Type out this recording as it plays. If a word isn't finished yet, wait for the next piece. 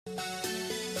When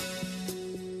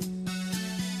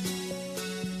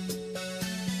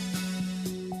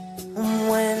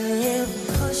you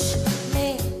push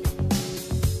me,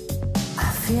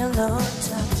 I feel no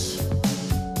touch.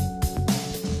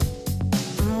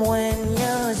 When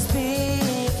you're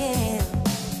speaking,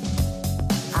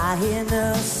 I hear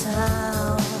no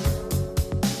sound.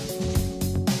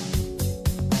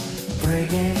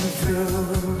 Breaking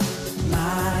through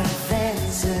my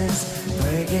fences,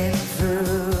 breaking through.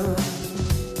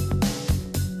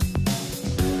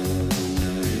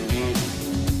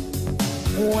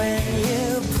 When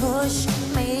you push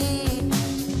me,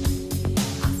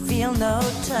 I feel no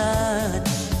touch.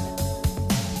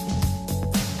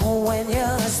 When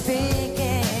you're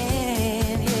speaking,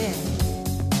 yeah,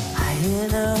 I hear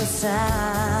no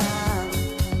sound.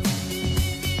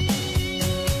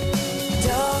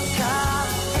 Don't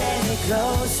come any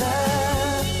closer.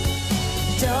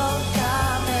 Don't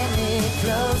come any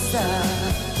closer.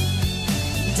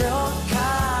 Don't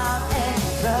come any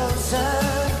closer.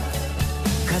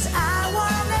 'Cause I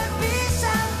wanna be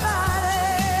somebody.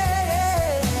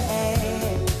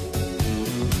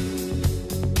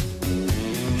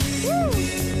 Woo.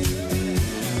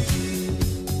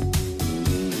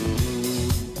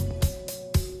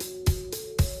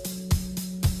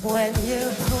 When you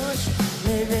push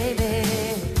me, baby,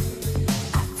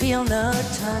 I feel no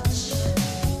touch.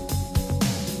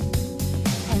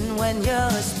 And when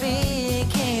you're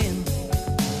speaking,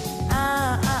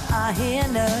 I hear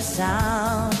no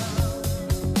sound.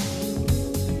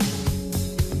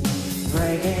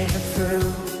 Breaking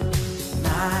through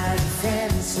my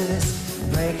fences,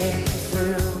 breaking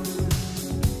through.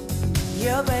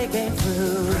 You're breaking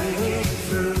through.